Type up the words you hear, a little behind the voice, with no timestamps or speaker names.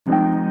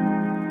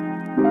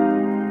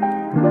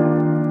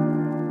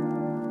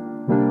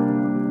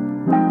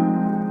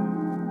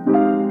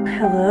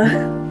Hello.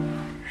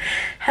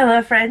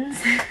 Hello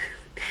friends.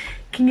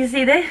 Can you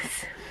see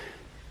this?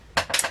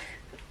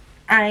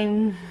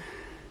 I'm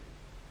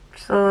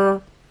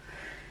so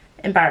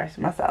embarrassed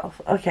of myself.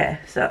 Okay,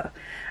 so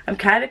I'm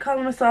kind of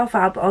calling myself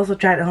out but also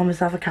trying to hold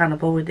myself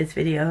accountable with this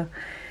video.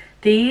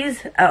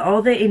 These are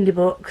all the indie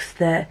books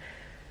that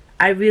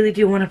I really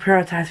do want to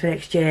prioritise for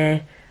next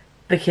year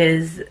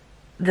because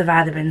they've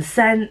either been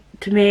sent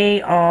to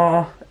me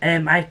or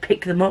I've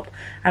picked them up.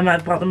 I might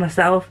have bought them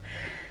myself.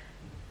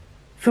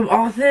 From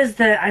authors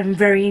that I'm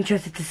very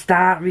interested to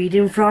start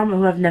reading from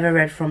and who I've never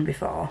read from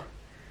before.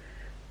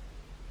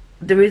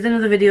 There is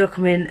another video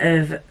coming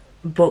of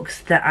books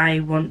that I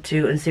want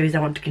to, and series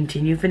I want to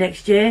continue for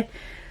next year.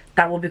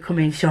 That will be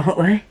coming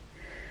shortly.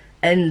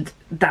 And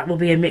that will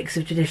be a mix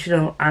of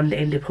traditional and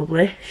indie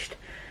published.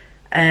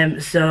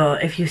 So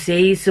if you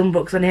see some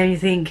books on here and you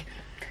think,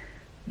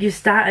 you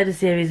started a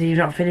series and you've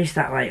not finished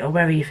that, like, or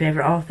where are your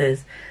favourite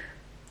authors?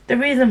 The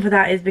reason for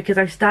that is because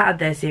I've started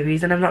their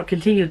series and I've not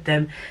continued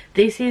them.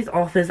 This is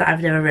authors that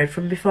I've never read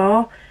from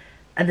before,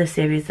 and the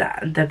series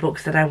that the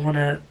books that I want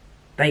to,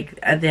 like,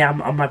 they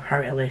are on my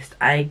priority list.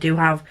 I do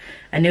have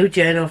a new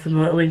journal from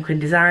Little Inkling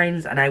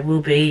Designs, and I will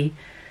be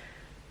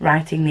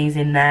writing these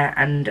in there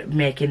and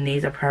making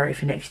these a priority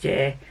for next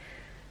year.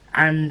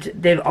 And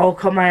they've all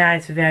caught my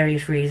eyes for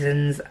various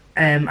reasons,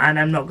 and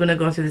I'm not going to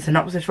go through the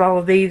synopsis for all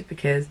of these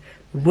because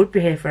we would be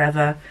here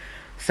forever.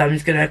 So I'm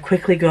just going to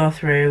quickly go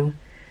through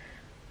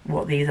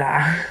what these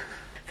are.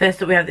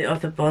 First up we have The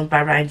Oath of Bones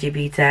by Ryan G.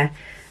 Beater.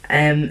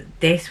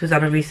 This was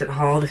on a recent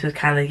haul. This was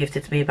kindly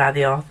gifted to me by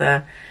the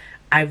author.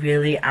 I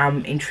really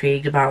am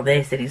intrigued about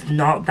this, and it's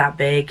not that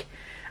big,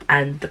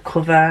 and the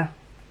cover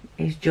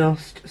is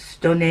just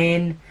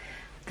stunning.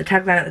 The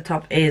tagline at the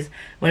top is,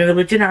 "When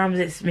religion arms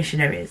its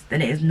missionaries,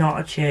 then it is not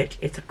a church,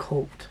 it's a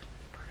cult."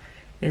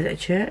 Is it a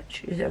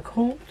church? Is it a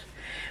cult?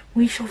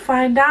 We shall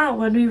find out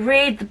when we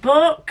read the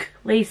book,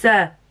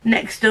 Lisa.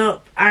 Next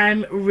up,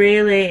 I'm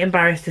really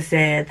embarrassed to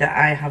say that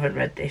I haven't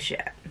read this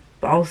yet.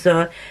 But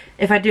also,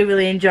 if I do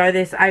really enjoy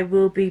this, I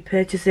will be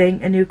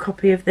purchasing a new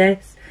copy of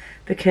this,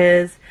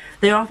 because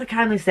the author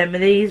kindly sent me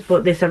these,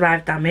 but this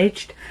arrived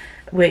damaged,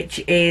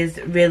 which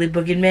is really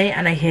bugging me,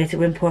 and I hate it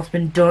when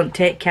postmen don't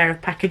take care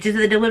of packages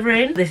that they're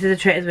delivering. This is A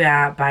Traitors We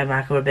Are by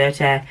Michael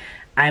Roberti.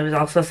 I was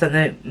also sent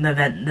the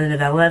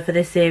novella for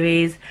this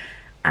series,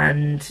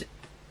 and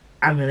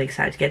I'm really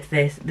excited to get to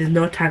this. There's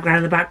no tagline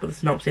on the back, but the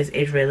synopsis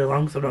is really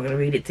long, so I'm not going to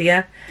read it to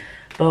you.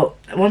 But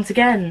once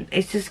again,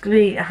 it's just going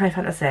to be a high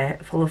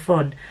fantasy, full of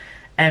fun,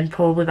 and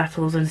probably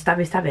battles and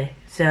stabby.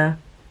 So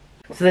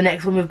the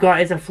next one we've got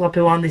is a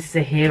floppy one. This is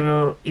A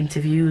Hero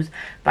Interviews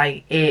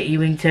by A.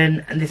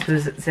 Ewington, and this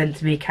was sent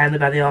to me kindly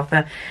by the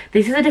author.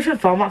 This is a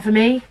different format for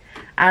me,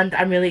 and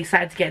I'm really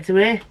excited to get to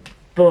it.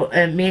 But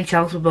me and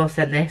Chelsea were both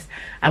sent this.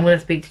 I'm going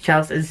to speak to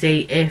Chelsea and see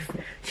if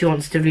she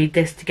wants to read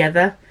this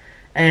together.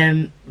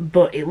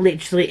 But it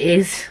literally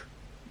is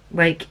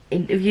like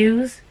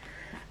interviews,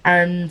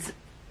 and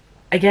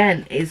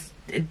again, it's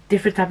a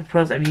different type of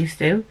prose that I'm used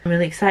to. I'm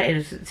really excited.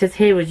 It says,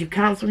 "Heroes, you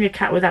can't swim your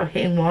cat without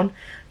hitting one.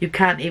 You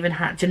can't even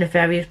hatch a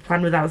nefarious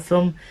plan without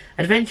some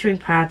adventuring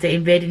party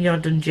invading your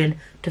dungeon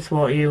to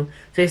thwart you.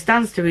 So it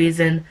stands to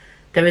reason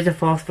there is a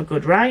force for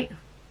good, right?"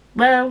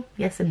 Well,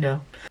 yes and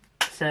no.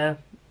 So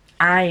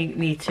I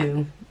need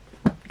to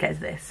get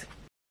to this.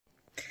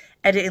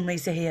 Editing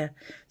Lisa here.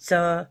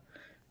 So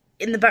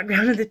in the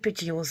background of this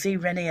picture you will see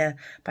Renier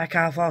by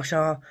Carl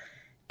Forshaw.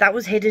 That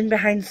was hidden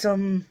behind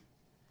some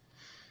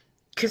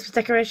Christmas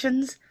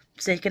decorations,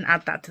 so you can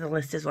add that to the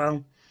list as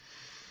well.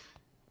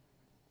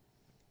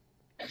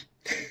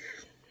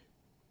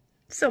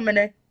 So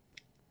many.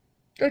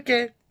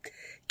 Okay,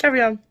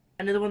 carry on.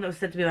 Another one that was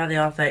sent to me by the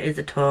author is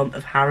The Tome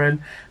of Harren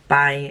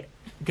by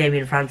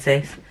Damien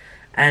Francis.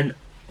 And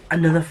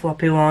another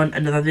floppy one,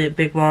 another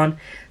big one.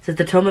 It says,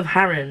 "The Tome of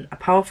Harren, a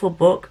powerful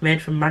book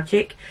made from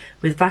magic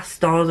with vast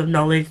stores of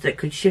knowledge that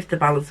could shift the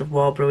balance of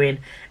war brewing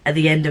at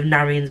the end of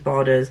Narian's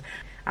borders.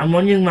 And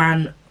one young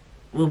man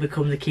will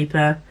become the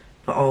keeper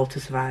for all to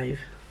survive."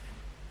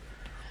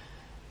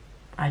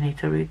 I need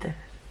to read this.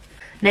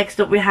 Next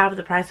up we have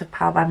The Price of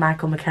Power by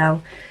Michael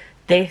McKell.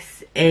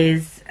 This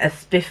is a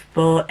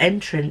Spiffbo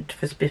entrant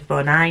for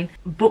Spiffbo 9.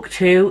 Book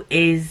 2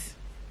 is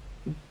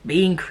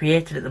being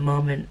created at the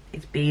moment.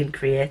 It's being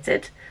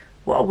created.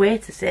 What a way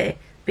to say.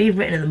 Being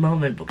written at the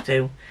moment, book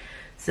 2.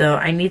 So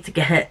I need to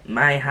get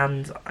my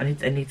hands, I need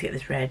to get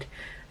this read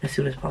as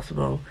soon as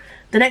possible.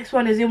 The next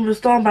one is The Umbral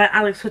Storm by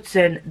Alex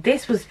Hudson.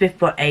 This was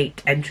Spiffbo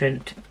 8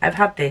 entrant. I've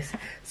had this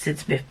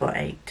since Spiffbo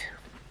 8.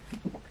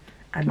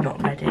 I've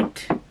not read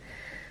it.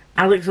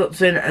 Alex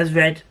Hudson has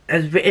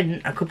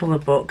written a couple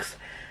of books,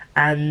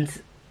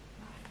 and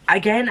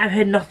again, I've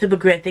heard nothing but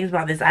great things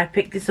about this. I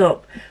picked this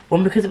up,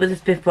 one because it was a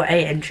Spiffbo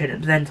 8 entrant,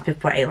 and then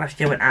Spiffbo 8 last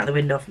year went out the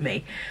window for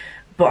me.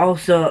 But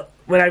also,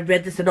 when I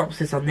read the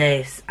synopsis on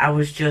this, I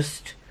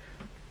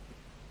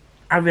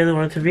really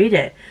wanted to read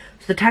it.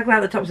 So the tagline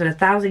at the top said,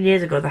 "1,000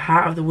 years ago, the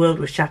heart of the world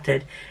was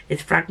shattered,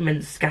 its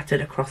fragments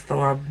scattered across the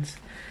lands."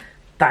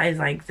 That is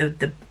like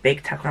the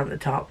big tagline at the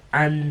top.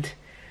 And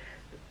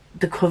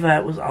the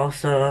cover was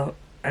also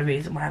a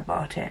reason why I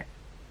bought it.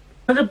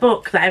 Another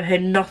book that I've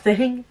heard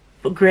nothing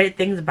but great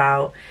things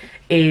about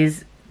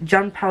is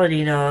John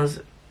Palladino's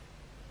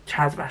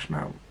Charles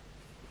Bashmount.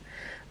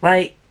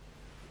 Like,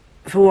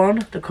 for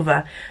one, the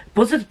cover.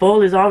 Buzzard's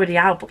Ball is already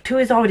out. Book 2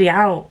 is already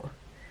out.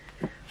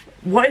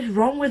 What is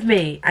wrong with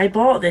me? I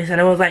bought this and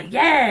I was like,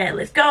 yeah,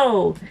 let's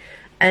go.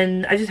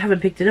 And I just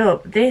haven't picked it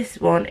up. This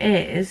one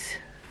is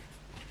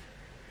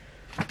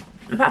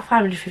about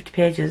 550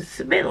 pages. It's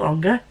a bit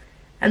longer.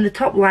 And the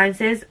top line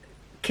says,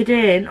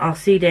 Cadane, or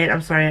Cedane,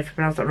 I'm sorry if I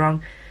pronounced that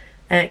wrong.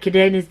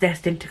 Cadane is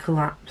destined to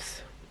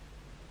collapse.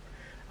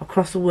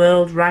 Across a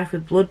world rife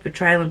with blood,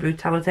 betrayal and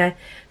brutality,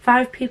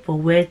 5 people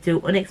wade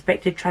through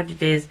unexpected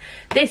tragedies.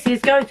 This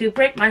is going to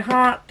break my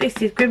heart.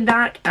 This is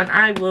grimdark and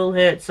I will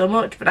hurt so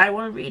much, but I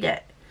want to read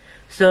it.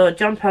 So,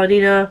 John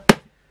Palladino,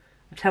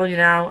 I'm telling you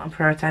now, I'm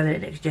prioritising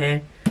it next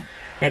year.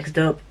 Next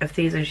up, Of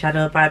Thieves and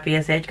Shadow by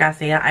B.S.H.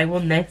 Garcia. I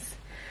won this.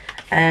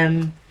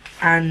 And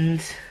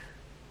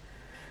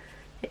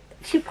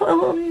she put a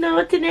little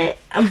note in it.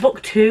 And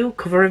book 2,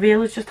 cover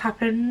reveal has just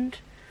happened.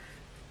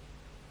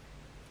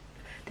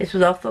 This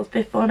was off those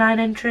before 9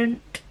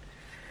 entrant.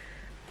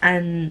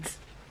 And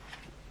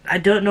I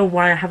don't know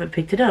why I haven't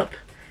picked it up.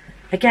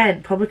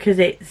 Again, probably because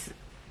it's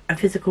a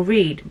physical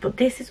read. But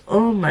this is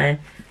only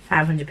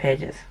 500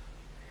 pages.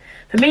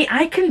 For me,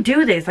 I can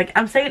do this. Like,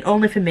 I'm saying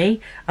only for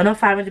me. I know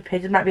 500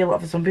 pages might be a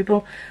lot for some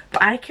people.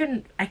 But I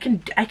can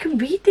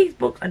read these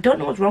books. I don't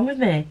know what's wrong with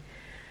me.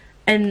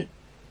 And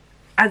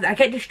I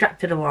get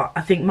distracted a lot.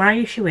 I think my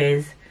issue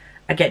is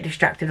I get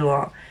distracted a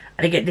lot.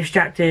 And I get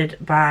distracted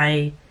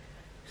by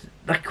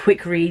like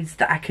quick reads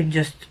that I can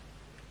just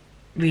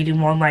read in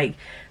one. Like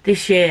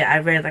this year I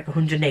read like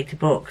 180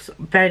 books.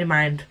 Bearing in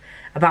mind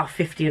about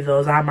 50 of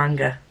those are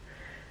manga,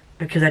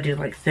 because I did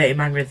like 30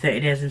 manga in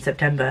 30 days in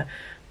September.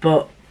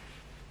 But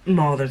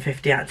more than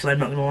 50 actually, I'm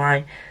not gonna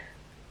lie.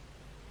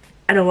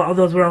 And a lot of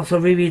those were also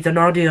rereads on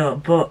audio.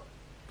 But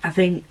I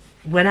think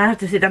when I have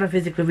to sit down and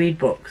physically read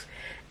books,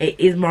 it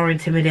is more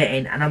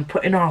intimidating, and I'm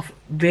putting off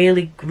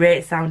really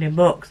great sounding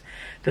books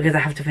because I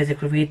have to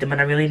physically read them, and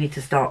I really need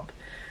to stop,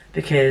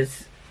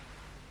 because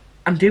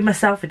I'm doing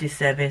myself a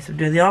disservice, I'm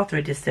doing the author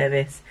a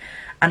disservice,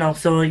 and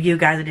also you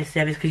guys a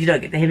disservice because you don't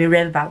get to hear me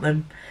rave about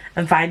them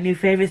and find new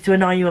favourites to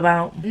annoy you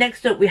about.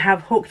 Next up we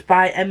have Hooked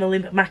by Emily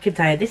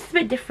McIntyre. This is a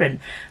bit different.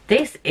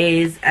 This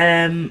is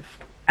a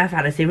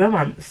fantasy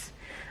romance,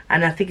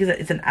 and I think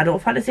it's an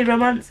adult fantasy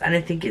romance, and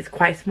I think it's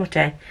quite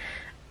smutty.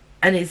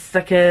 And it's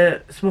like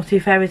a smutty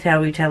fairy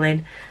tale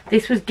retelling.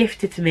 This was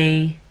gifted to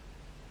me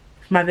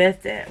for my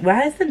birthday.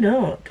 Where is the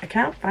note? I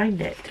can't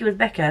find it. It was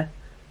Becca.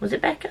 Was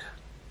it Becca?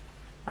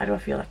 Why do I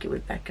feel like it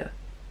was Becca?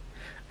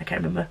 I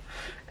can't remember.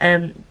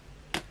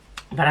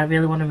 But I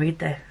really want to read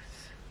this.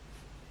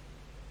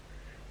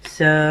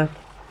 So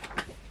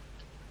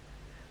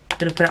I'm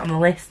going to put it on the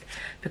list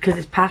because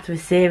it's part of a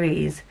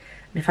series.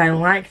 And if I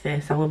like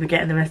this, I will be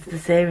getting the rest of the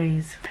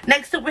series.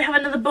 Next up, we have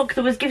another book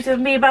that was gifted to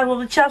me by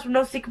one of the Charles from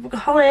No Secret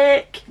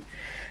Bookaholic.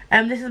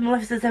 This is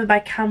Maleficent 7 by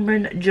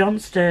Cameron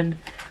Johnston.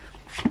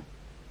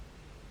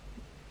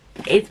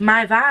 It's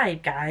my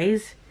vibe,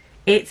 guys.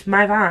 It's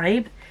my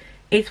vibe.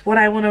 It's what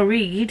I want to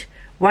read.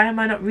 Why am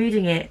I not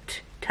reading it?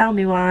 Tell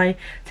me why.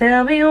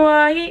 Tell me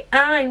why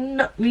I'm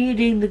not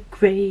reading the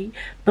great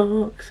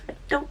books. I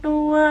don't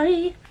know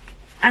why.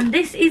 And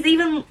this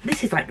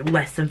is like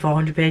less than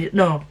 400 pages.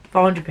 No,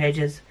 400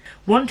 pages.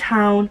 1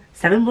 town,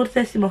 7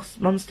 bloodthirsty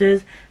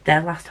monsters,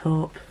 their last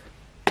hope.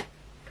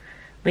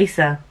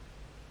 Lisa,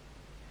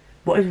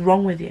 what is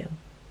wrong with you?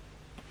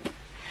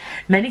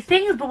 Many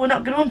things, but we're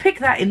not going to unpick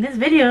that in this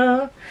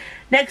video.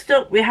 Next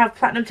up, we have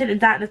Platinum Tinted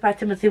Darkness by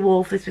Timothy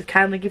Wolfe. This was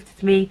kindly gifted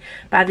to me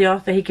by the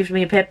author. He gives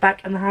me a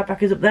paperback, and the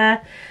hardback is up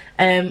there.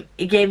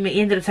 He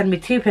ended up sending me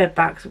 2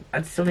 paperbacks.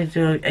 I still need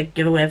to do a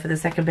giveaway for the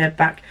second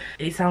paperback.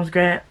 It sounds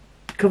great.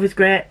 Cover's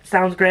great,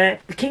 sounds great.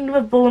 The kingdom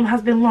of Bullum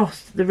has been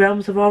lost. The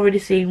realms have already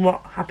seen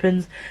what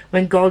happens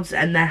when gods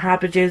and their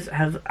harbingers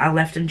are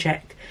left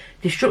unchecked.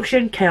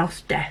 Destruction,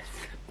 chaos, death.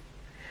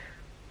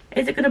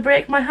 Is it going to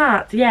break my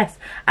heart? Yes.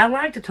 I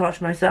like to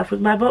torture myself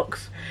with my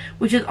books,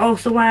 which is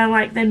also why I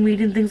like then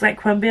reading things like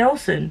Quenby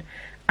Olsen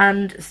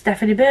and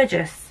Stephanie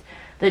Burgess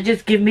that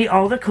just give me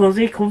all the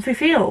cosy, comfy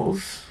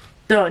feels.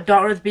 So,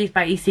 Daughter of the Beast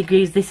by E.C.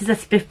 Greaves. This is a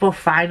Spiffbo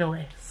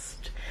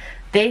finalist.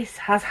 This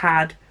has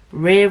had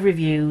rave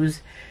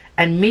reviews,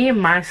 and me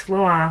and my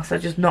slow ass are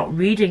just not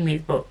reading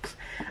these books.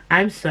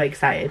 I'm so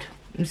excited.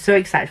 I'm so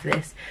excited for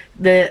this.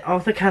 The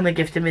author kindly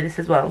gifted me this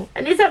as well,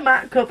 and it's a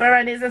matte cover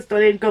and it's a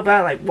stunning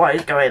cover. Like, what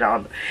is going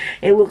on?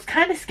 It looks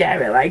kind of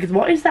scary. Like,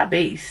 what is that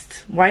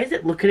beast? Why is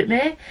it looking at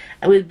me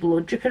and with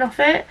blood dripping off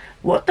it?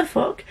 What the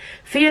fuck?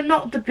 Fear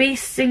not the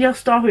beasts in your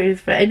stories,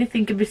 for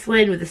anything can be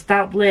slain with a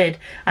stout blade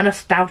and a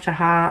stouter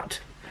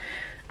heart.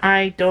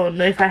 I don't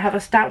know if I have a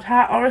stout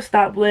heart or a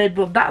stout blade,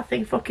 but that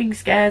thing fucking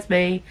scares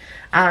me,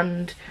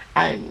 and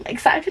I'm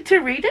excited to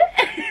read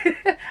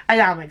it. I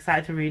am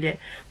excited to read it,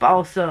 but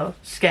also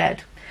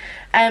scared.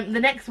 The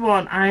next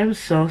one, I am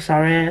so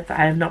sorry that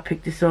I have not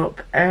picked this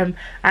up.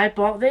 I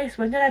bought this.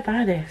 When did I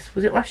buy this?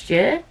 Was it last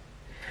year?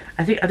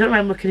 I don't know why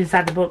I'm looking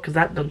inside the book because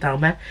that don't tell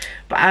me.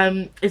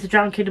 But it's a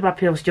Drowned Kingdom by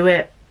P.L.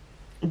 Stewart.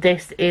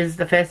 This is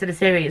the first in the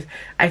series.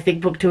 I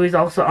think book 2 is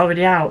also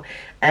already out.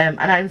 And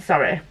I'm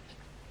sorry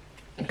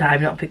that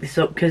I've not picked this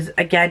up, because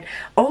again,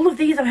 all of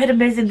these I've heard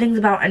amazing things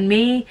about, and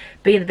me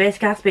being the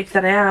basic aspects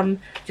that I am,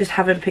 just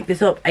haven't picked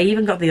this up. I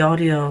even got the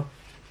audio.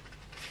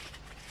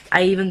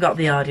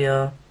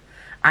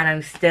 And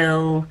I'm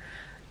still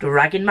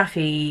dragging my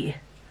feet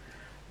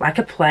like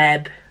a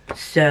pleb.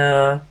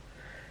 So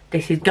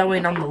this is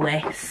going on the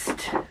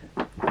list.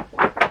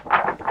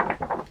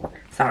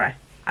 Sorry,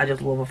 I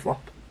just love a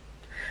flop.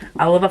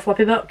 I love a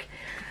floppy book.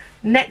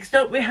 Next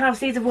up we have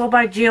Seeds of War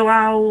by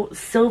Joao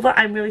Silva.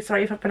 I'm really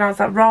sorry if I pronounced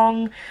that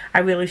wrong. I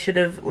really should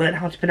have learned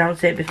how to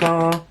pronounce it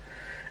before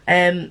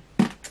I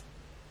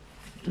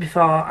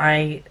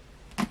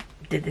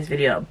did this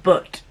video.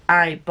 But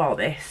I bought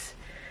this.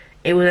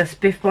 It was a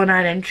Scribd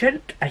 9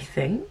 entrant, I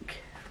think.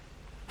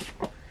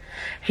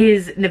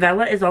 His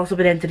novella has also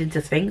been entered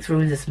into Sphinx,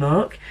 Ruins of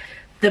Smoke.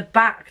 The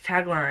back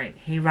tagline: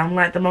 he ran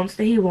like the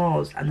monster he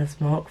was, and the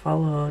smoke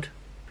followed.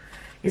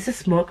 Is there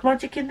smoke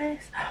magic in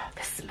this? Oh,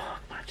 there's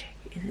smoke magic.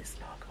 Is it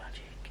smoke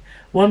magic?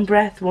 One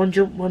breath, one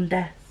jump, one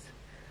death.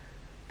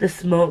 The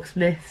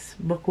Smokesmiths,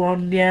 book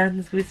 1, yeah,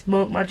 there's gonna be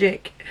smoke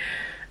magic.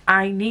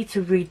 I need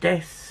to read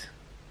this.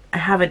 I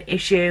have an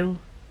issue.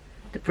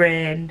 The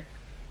brain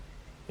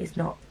is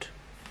not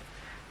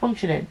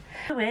functioning.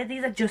 Anyway,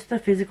 these are just the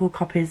physical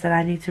copies that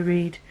I need to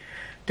read.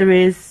 There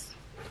is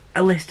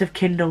a list of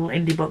Kindle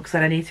indie books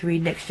that I need to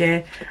read next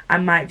year. I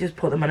might just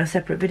put them on a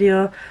separate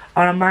video,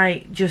 or I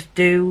might just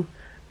do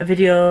a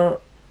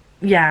video.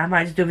 Yeah, I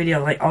might just do a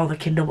video like all the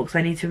Kindle books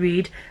I need to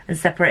read and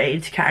separate it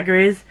into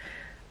categories.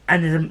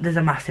 And there's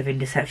a massive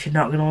indie section,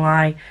 not gonna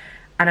lie.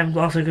 And I'm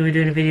also going to be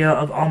doing a video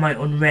of all my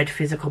unread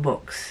physical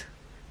books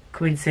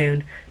coming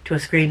soon to a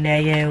screen near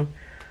you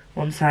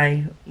once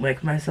I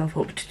wake myself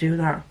up to do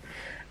that.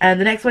 And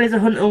the next one is A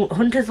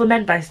Hunter's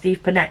Lament by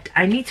Steve Burnett.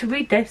 I need to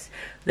read this.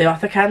 The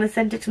author kindly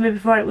sent it to me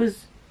before it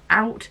was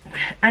out,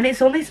 and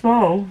it's only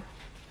small.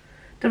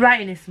 The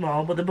writing is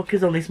small, but the book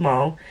is only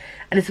small,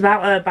 and it's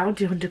about a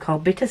bounty hunter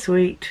called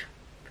Bittersweet.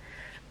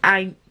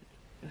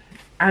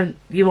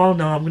 You all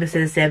know I'm going to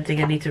say the same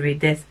thing. I need to read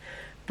this,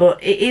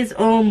 but it is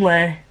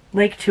only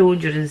like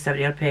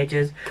 270 odd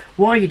pages.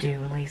 What are you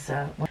doing,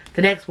 Lisa?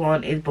 The next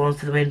one is Bones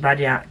to the Wind by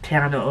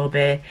Tiana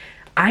Obey.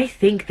 I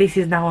think this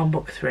is now on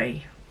book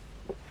 3.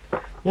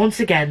 Once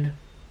again,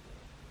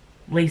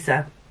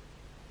 Lisa,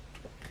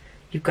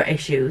 you've got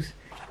issues.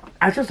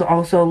 I just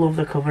also love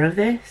the cover of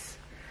this.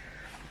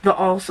 They're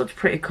all such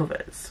pretty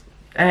covers.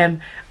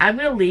 I'm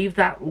gonna leave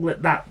that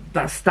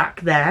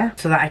stack there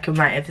so that I can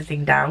write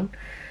everything down.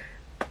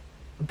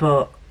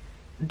 But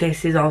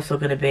this is also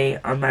gonna be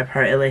on my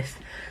priority list,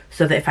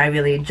 so that if I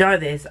really enjoy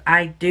this,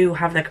 I do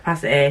have the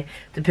capacity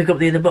to pick up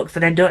the other books,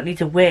 and I don't need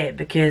to wait,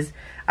 because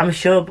I'm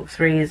sure book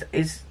 3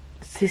 is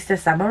Sister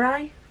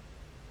Samurai.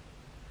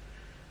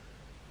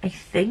 I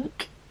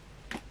think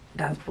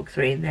that's book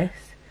 3 in this.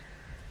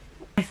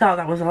 I thought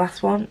that was the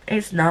last one.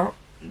 It's not.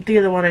 The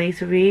other one I need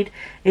to read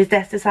is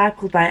Death's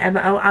Disciples by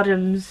Emma L.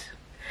 Adams.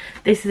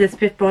 This is a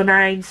Scribd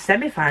 9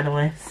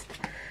 semi-finalist,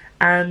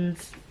 and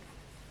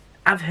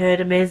I've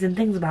heard amazing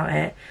things about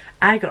it.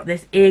 I got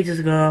this ages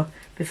ago,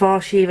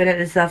 before she even entered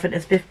herself into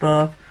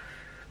Scribd.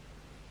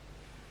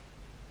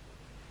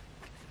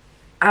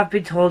 I've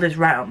been told it's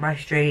right up my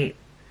street.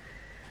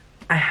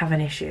 I have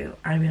an issue.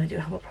 I really do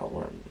have a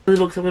problem. The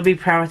books I'm going to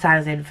be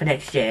prioritising for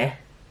next year,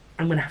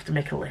 I'm going to have to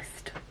make a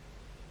list.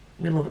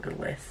 We love a good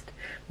list.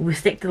 Will we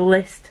stick to the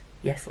list?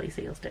 Yes,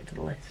 Lisa, you'll stick to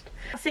the list.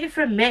 That's it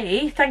from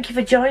me. Thank you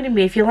for joining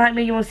me. If you like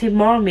me, you want to see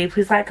more of me,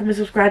 please like, comment,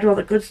 subscribe to all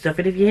that good stuff.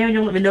 And if you're here and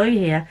you want to let me know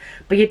you're here,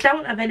 but you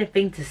don't have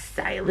anything to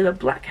say, leave a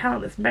black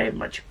heart. That's very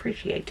much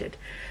appreciated.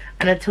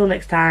 And until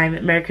next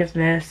time, Merry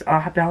Christmas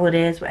or Happy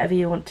Holidays, whatever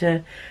you want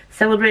to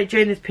celebrate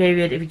during this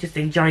period. If you're just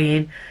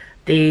enjoying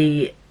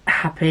the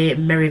happy,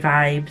 merry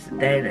vibes,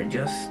 then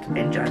just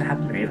enjoy the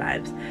happy, merry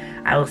vibes.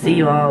 I will see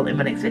you all in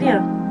my next video.